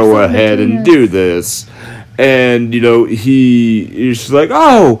don't you go ahead and do this? And you know, he's like,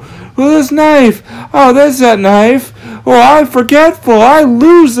 oh, well, this knife. Oh, there's that knife. Oh, I'm forgetful. I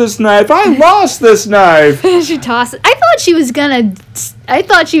lose this knife. I lost this knife. She tosses it. I thought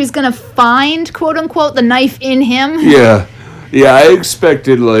she was gonna find, quote unquote, the knife in him. Yeah, I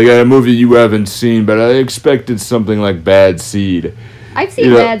expected like a movie you haven't seen, but I expected something like Bad Seed. I've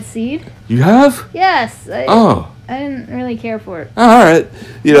seen Bad Seed. You have? Yes. I didn't really care for it. All right.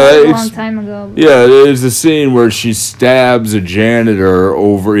 You know, a long time ago. Yeah, there's a scene where she stabs a janitor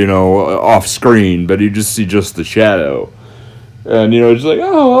over, you know, off screen, but you just see just the shadow. And, you know, it's like,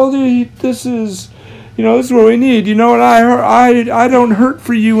 oh, well, this is, you know, this is what we need. You know what? I don't hurt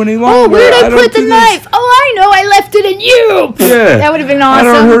for you any longer. Oh, where'd I put the knife? Oh, I know. I left it in you. Yeah. That would have been awesome.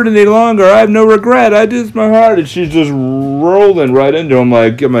 I don't hurt any longer. I have no regret. I did my heart. And she's just rolling right into him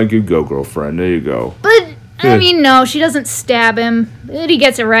like, you go, girlfriend. There you go. But... I mean, no, she doesn't stab him. He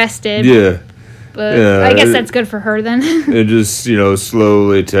gets arrested. Yeah. But I guess that's good for her then. And just, you know,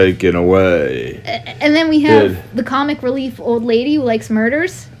 slowly taken away. And then we have the comic relief old lady who likes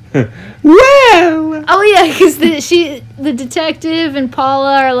murders. Well! Oh, yeah, because the detective and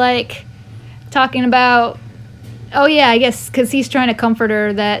Paula are, like, talking about... Oh, yeah, I guess because he's trying to comfort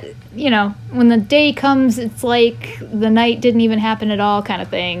her that, you know, when the day comes, it's like the night didn't even happen at all kind of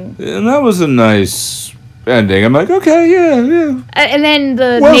thing. And that was a nice... ending. I'm like, okay, yeah. And then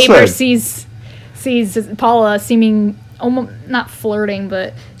the neighbor sees Paula seeming almost not flirting,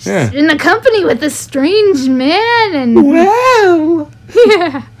 but she's in the company with this strange man, and well,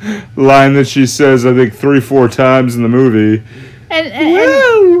 yeah, line that she says I think 3-4 times in the movie, and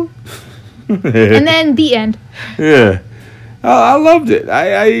well, and then the end. Yeah, I loved it.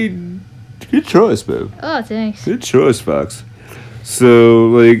 I good choice, boo. Oh, thanks. Good choice, Fox. So,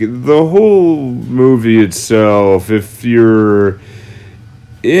 like, the whole movie itself, if you're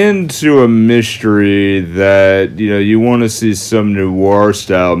into a mystery that, you want to see some noir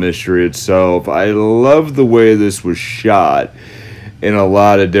style mystery itself, I love the way this was shot in a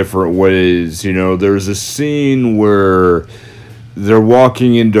lot of different ways. There's a scene where they're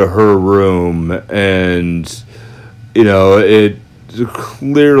walking into her room and, it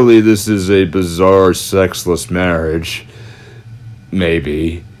clearly this is a bizarre sexless marriage.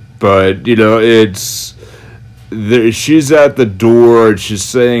 Maybe. But, she's at the door and she's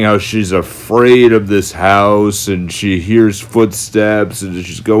saying how she's afraid of this house and she hears footsteps and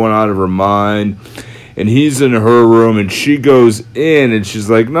she's going out of her mind. And he's in her room and she goes in and she's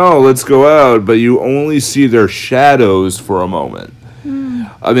like, no, let's go out. But you only see their shadows for a moment.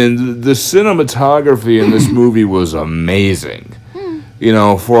 I mean, the cinematography in this movie was amazing.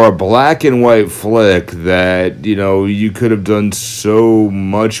 For a black and white flick that, you could have done so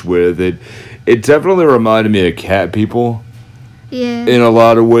much with it. It definitely reminded me of Cat People. Yeah. In a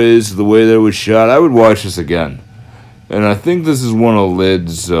lot of ways, the way that it was shot. I would watch this again. And I think this is one of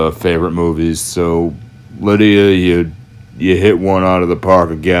Lyd's favorite movies. So, Lydia, you hit one out of the park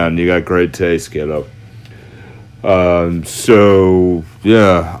again. You got great taste, kiddo. So,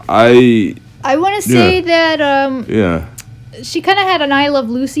 yeah, I want to say that, yeah. She kind of had an I Love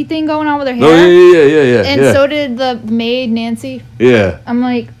Lucy thing going on with her hair. Oh, yeah. And so did the maid, Nancy. Yeah. I'm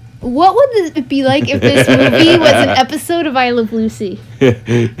like, what would it be like if this movie was an episode of I Love Lucy?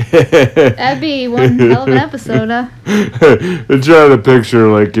 That'd be one hell of an episode, huh? I'm trying to picture,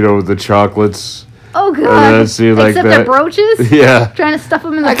 with the chocolates. Oh, God. See, like except that. they're brooches? Yeah. Trying to stuff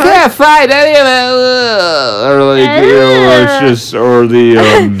them in the I purse? can't find any of it. Or, it's just, or the,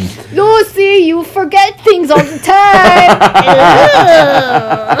 Lucy, you forget things all the time.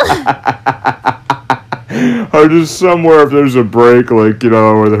 Or just somewhere if there's a break, with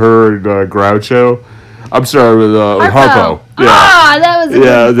her and Groucho. I'm sorry, with Harpo. Yeah. That was a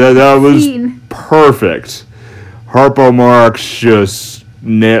that was scene. Perfect. Harpo Marx just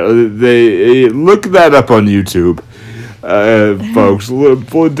they look that up on YouTube, folks.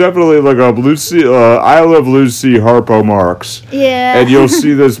 Definitely look up Lucy. I Love Lucy Harpo Marx. Yeah. And you'll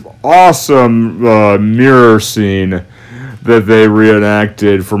see this awesome mirror scene that they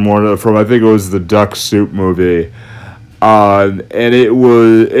reenacted from I think it was the Duck Soup movie. And it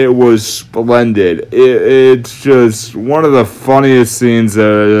was splendid. It's just one of the funniest scenes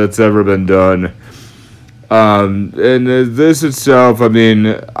that's ever been done. And this itself, I mean,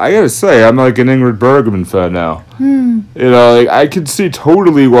 I gotta say, I'm like an Ingrid Bergman fan now. I can see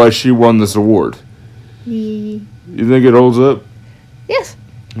totally why she won this award. You think it holds up? Yes.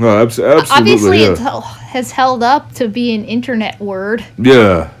 Oh, absolutely. Obviously, yeah. it has held up to be an internet word.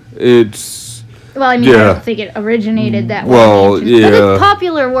 Yeah, it's... Well, I mean, I don't think it originated that way. Well, But yeah. it's a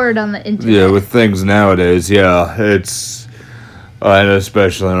popular word on the internet. Yeah, with things nowadays, yeah. It's... and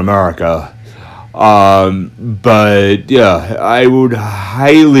especially in America. But, yeah, I would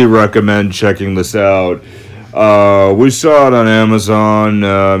highly recommend checking this out. We saw it on Amazon.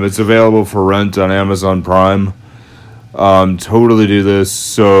 It's available for rent on Amazon Prime. Totally do this.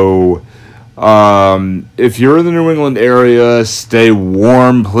 So... if you're in the New England area, stay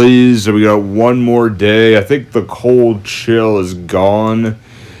warm, please. We got one more day. I think the cold chill is gone.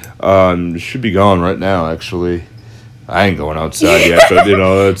 It should be gone right now, actually. I ain't going outside yet, but,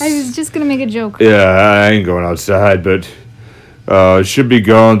 it's... I was just going to make a joke. Yeah, I ain't going outside, but it should be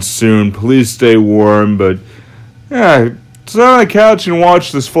gone soon. Please stay warm, but, yeah, sit on the couch and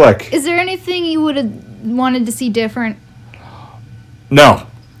watch this flick. Is there anything you would have wanted to see different? No.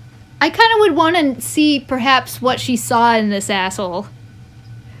 I kind of would want to see perhaps what she saw in this asshole.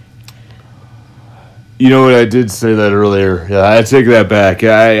 You know what? I did say that earlier. Yeah, I take that back.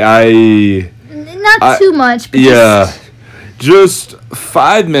 Not too much, but just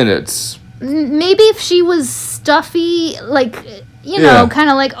 5 minutes. Maybe if she was stuffy, kind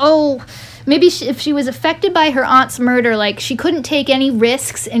of like, maybe if she was affected by her aunt's murder, like, she couldn't take any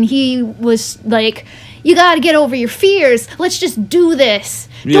risks, and he was like, you gotta get over your fears. Let's just do this.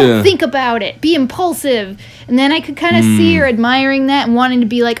 Don't think about it. Be impulsive. And then I could kind of see her admiring that and wanting to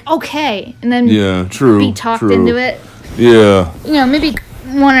be like, okay. And then be talked into it. Yeah. Maybe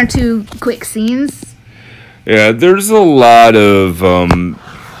one or two quick scenes. Yeah, there's a lot of...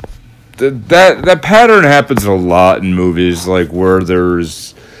 that pattern happens a lot in movies, like, where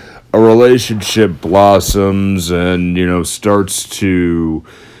there's a relationship blossoms and, starts to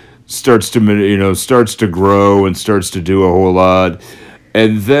grow and starts to do a whole lot,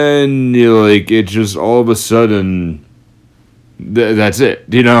 and then it just all of a sudden that's it,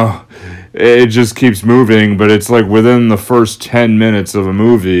 it just keeps moving, but it's like within the first 10 minutes of a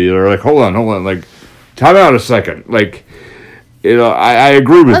movie, they're like, hold on, like, time out a second. Like, I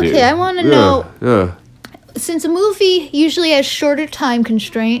agree with you. Okay, I want to know, Yeah. since a movie usually has shorter time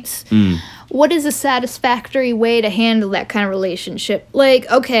constraints, what is a satisfactory way to handle that kind of relationship? Like,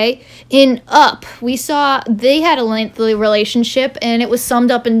 okay, in Up, we saw they had a lengthy relationship, and it was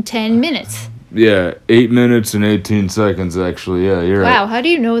summed up in 10 minutes. Yeah, 8 minutes and 18 seconds, actually. Yeah, you're right. Wow, how do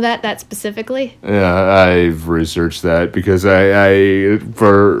you know that specifically? Yeah, I've researched that because I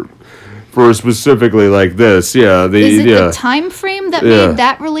for specifically like this, yeah. Is it the time frame that made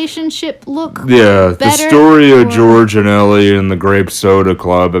that relationship look the better, story of George and Ellie and the Grape Soda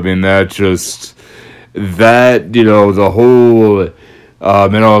Club, I mean, the whole, it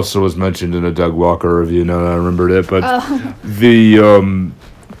also was mentioned in a Doug Walker review, now that I remembered it, but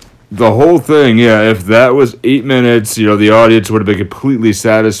the whole thing, if that was 8 minutes, the audience would have been completely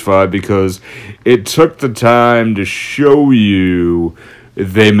satisfied because it took the time to show you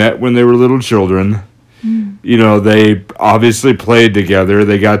they met when they were little children. They obviously played together.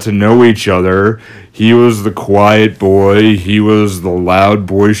 They got to know each other. He was the quiet boy. He was the loud,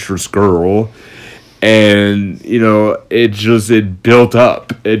 boisterous girl. And, it built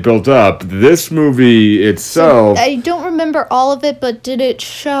up. It built up. This movie itself... I don't remember all of it, but did it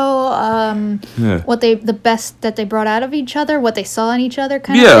show the best that they brought out of each other, what they saw in each other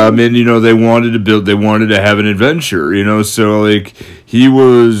kind of thing? I mean, they wanted to have an adventure, so, like, he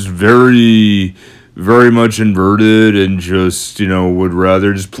was very, very much inverted and just, would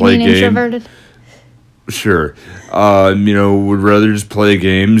rather just play games. Introverted? Sure. Would rather just play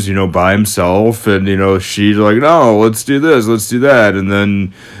games, by himself. And, she'd like, no, let's do this, let's do that. And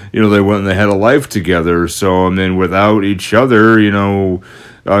then, they went and they had a life together. So, I mean, without each other,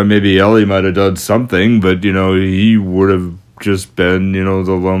 maybe Ellie might have done something, but, he would have just been, the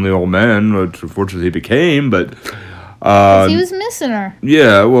lonely old man, which unfortunately he became, but... he was missing her.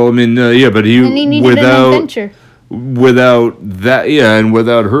 Yeah, well, I mean, but he needed an adventure. Without that, and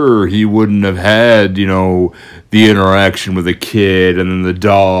without her, he wouldn't have had, the interaction with the kid, and then the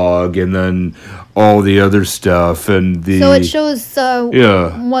dog, and then all the other stuff, and So it shows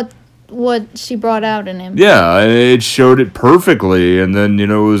what she brought out in him. Yeah, and it showed it perfectly, and then, it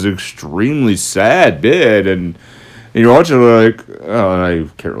was an extremely sad bit, and you're watching like, and I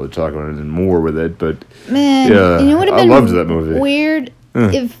can't really talk about anything more with it, but... Man, I loved that movie. Weird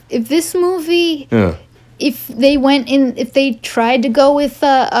if this movie... If they tried to go with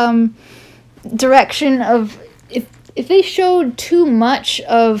direction of if they showed too much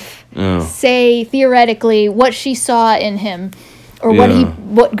of say theoretically what she saw in him or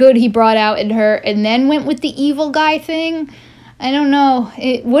what good he brought out in her and then went with the evil guy thing, I don't know.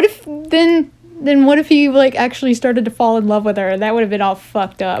 What if he like actually started to fall in love with her? That would have been all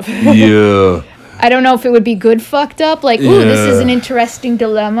fucked up. Yeah. I don't know if it would be good fucked up, like this is an interesting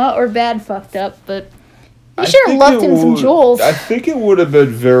dilemma, or bad fucked up, but. I sure loved him some Jules. I think it would have been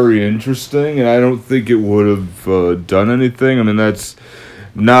very interesting, and I don't think it would have done anything. I mean, that's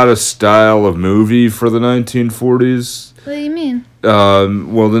not a style of movie for the 1940s. What do you mean?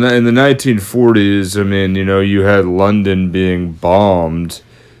 Well, in the 1940s, I mean, you had London being bombed,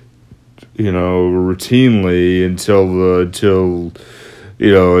 routinely until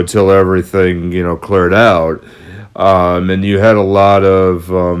everything, cleared out. And you had a lot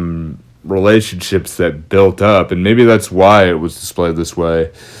of... relationships that built up, and maybe that's why it was displayed this way.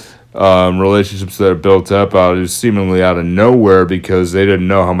 Relationships that are built up seemingly out of nowhere because they didn't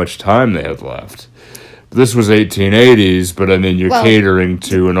know how much time they had left. This was 1880s, but I mean, you're catering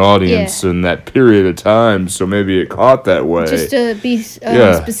to an audience in that period of time, so maybe it caught that way. Just to be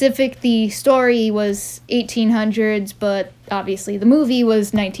specific, the story was 1800s, but obviously the movie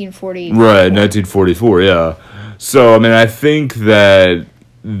was 1940. Right, 1944, yeah. So, I mean, I think that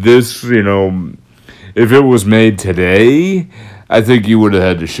this, if it was made today, I think you would have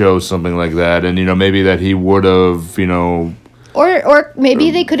had to show something like that, and maybe that he would have, or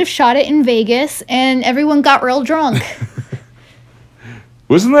maybe they could have shot it in Vegas and everyone got real drunk.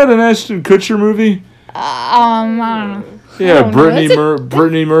 Wasn't that an Ashton Kutcher movie? I don't know. Yeah,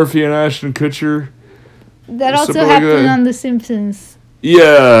 Brittany Murphy and Ashton Kutcher. That also happened on The Simpsons.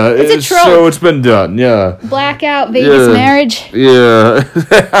 Yeah, it's a trope. So it's been done, yeah. Blackout, Vegas marriage. Yeah.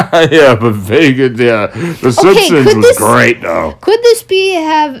 Yeah, but Vegas, The Simpsons was great, though. Could this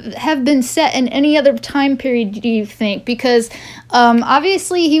have been set in any other time period, do you think? Because,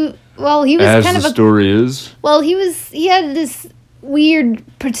 obviously, he was As kind of the story is. Well, he had this weird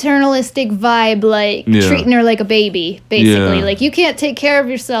paternalistic vibe, like treating her like a baby, basically. Yeah. Like, you can't take care of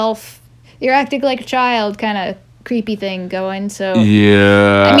yourself. You're acting like a child, kind of creepy thing going. So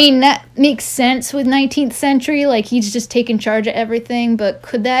Yeah. I mean, that makes sense with 19th century. Like, he's just taking charge of everything. But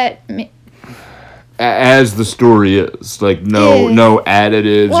could that... As the story is, like, no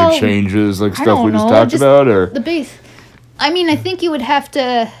additives or changes, like stuff we just talked about, or the base. I mean, I think you would have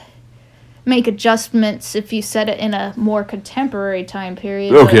to make adjustments if you set it in a more contemporary time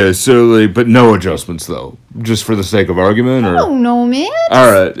period. Okay, so like, but no adjustments though, just for the sake of argument, or I don't know, man.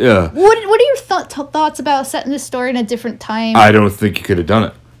 All right, yeah. What are your thoughts about setting this story in a different time? I don't think you could have done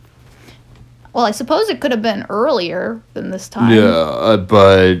it. Well, I suppose it could have been earlier than this time. Yeah,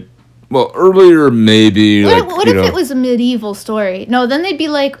 but well, earlier maybe. What if it was a medieval story? No, then they'd be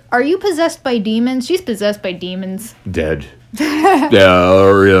like, "Are you possessed by demons?" She's possessed by demons. Dead. Yeah,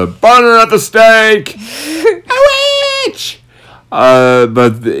 or burn her at the stake. A witch.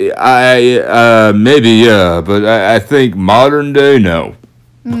 But I maybe yeah, but I think modern day no.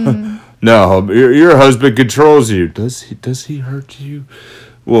 No, your husband controls you. Does he hurt you?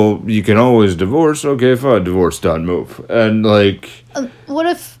 Well, you can always divorce. Okay, fine, divorce done, move. And like, what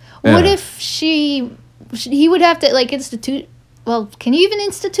if he would have to like institute? Well, can you even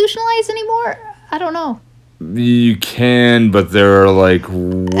institutionalize anymore? I don't know. You can, but there are like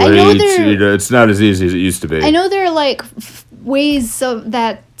it's not as easy as it used to be. I know there are like ways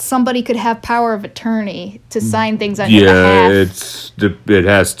that somebody could have power of attorney to sign things on your behalf. It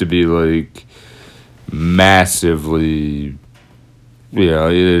has to be like massively. Yeah,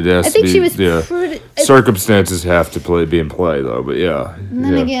 it has. I think to be, she was. Yeah. Circumstances have to be in play though, but yeah. And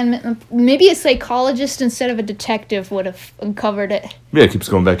then again, maybe a psychologist instead of a detective would have uncovered it. Yeah, it keeps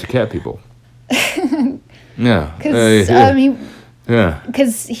going back to cat people. Yeah. Because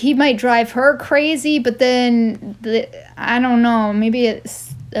because he might drive her crazy, but then I don't know. Maybe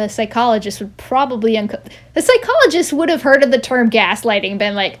a psychologist would probably the psychologist would have heard of the term gaslighting, and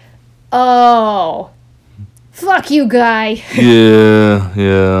been like, "Oh, fuck you, guy."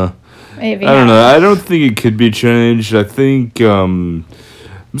 Yeah. Maybe I don't know. I don't think it could be changed. I think I'm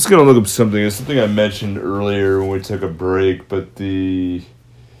just gonna look up something. It's something I mentioned earlier when we took a break, but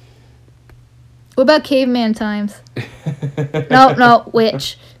What about caveman times? No,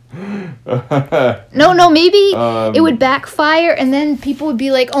 witch. No, maybe it would backfire, and then people would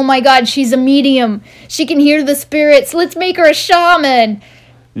be like, "Oh my god, she's a medium. She can hear the spirits. Let's make her a shaman."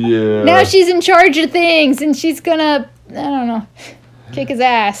 Yeah. Now she's in charge of things, and she's gonna, I don't know, kick his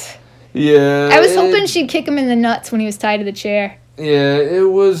ass. Yeah. I was hoping she'd kick him in the nuts when he was tied to the chair. Yeah,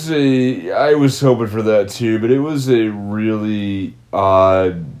 I was hoping for that too, but it was a really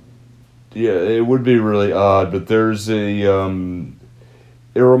odd. Yeah, it would be really odd, but there's it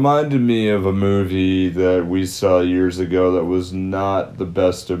reminded me of a movie that we saw years ago that was not the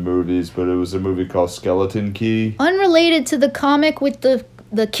best of movies, but it was a movie called Skeleton Key. Unrelated to the comic with the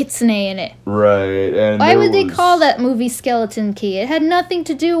kitsune in it. Right. And why would they call that movie Skeleton Key? It had nothing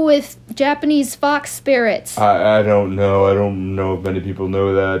to do with Japanese fox spirits. I don't know. I don't know if many people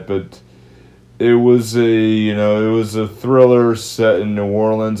know that, but it was a thriller set in New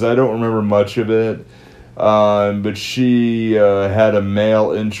Orleans. I don't remember much of it, but she had a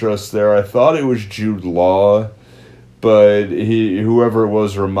male interest there. I thought it was Jude Law, but whoever it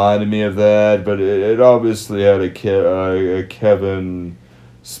was reminded me of that. But it obviously had a Kevin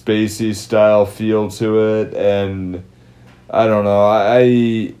Spacey style feel to it, and I don't know.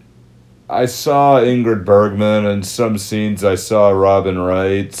 I saw Ingrid Bergman in some scenes. I saw Robin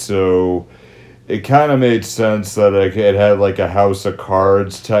Wright, so it kind of made sense that it had like a House of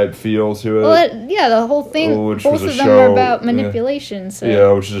Cards type feel to it. Well, the whole thing, both of them are about manipulation. Yeah. So.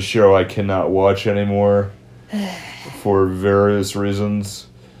 Yeah, which is a show I cannot watch anymore for various reasons.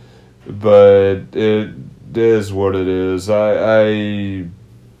 But it is what it is. I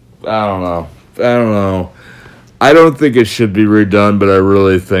don't know. I don't think it should be redone, but I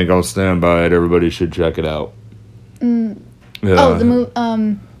really think I'll stand by it. Everybody should check it out. Yeah. Oh, the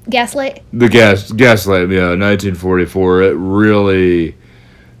movie, Gaslight? The Gaslight, 1944. It really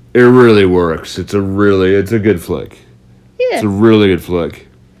works. It's a good flick. Yeah. It's a really good flick.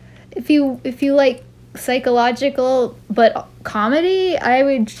 If you like psychological but comedy, I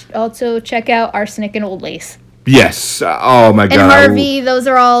would also check out Arsenic and Old Lace. Yes. Oh my god. And Harvey, those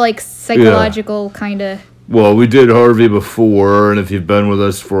are all like psychological kind of. Well, we did Harvey before, and if you've been with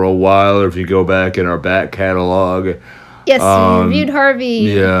us for a while, or if you go back in our back catalog. Yes, we reviewed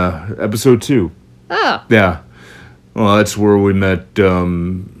Harvey. Yeah, episode 2. Oh. Yeah. Well, that's where we met.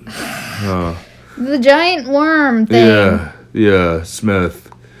 The giant worm thing. Yeah,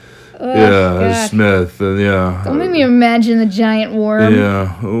 Smith. Oh, yeah, gosh. Smith, and yeah. Don't make me imagine the giant worm. Yeah,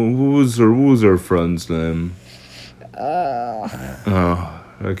 who was our friend's name?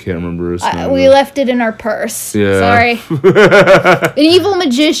 I can't remember his name. We left it in our purse. Yeah. Sorry. An evil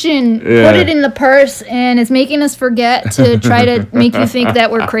magician put it in the purse and is making us forget to try to make you think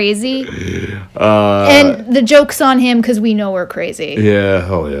that we're crazy. And the joke's on him because we know we're crazy. Yeah.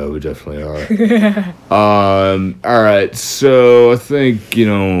 Oh, yeah, we definitely are. All right. So I think,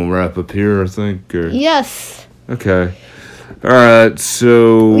 wrap up here, I think. Or... Yes. Okay. All right.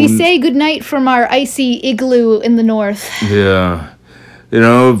 So... We say goodnight from our icy igloo in the north. Yeah.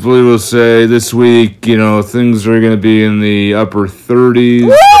 Hopefully we'll say this week, things are going to be in the upper 30s.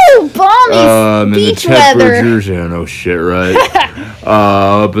 Woo! Balmy beach weather. Yeah, no shit, right?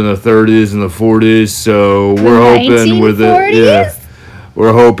 Up in the 30s and the 40s. So we're hoping with it. Yeah,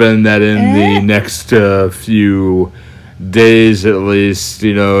 we're hoping that in the next few days, at least,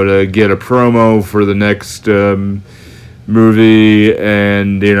 to get a promo for the next movie.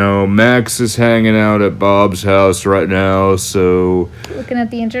 And Max is hanging out at Bob's house right now, so looking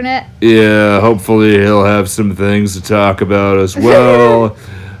at the internet. Yeah, hopefully he'll have some things to talk about as well.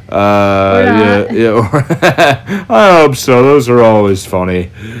 Yeah. I hope so. Those are always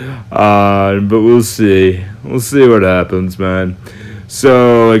funny. But we'll see what happens, man.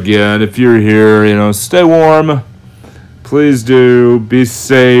 So again, if you're here, stay warm, please do, be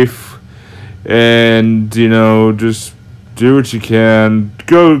safe, and just do what you can.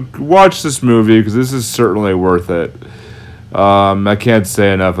 Go watch this movie because this is certainly worth it. I can't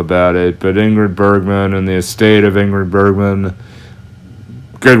say enough about it, but Ingrid Bergman and the estate of Ingrid Bergman,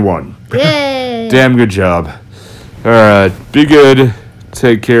 good one. Yay! Damn good job. All right, be good.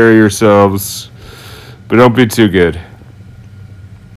 Take care of yourselves, but don't be too good.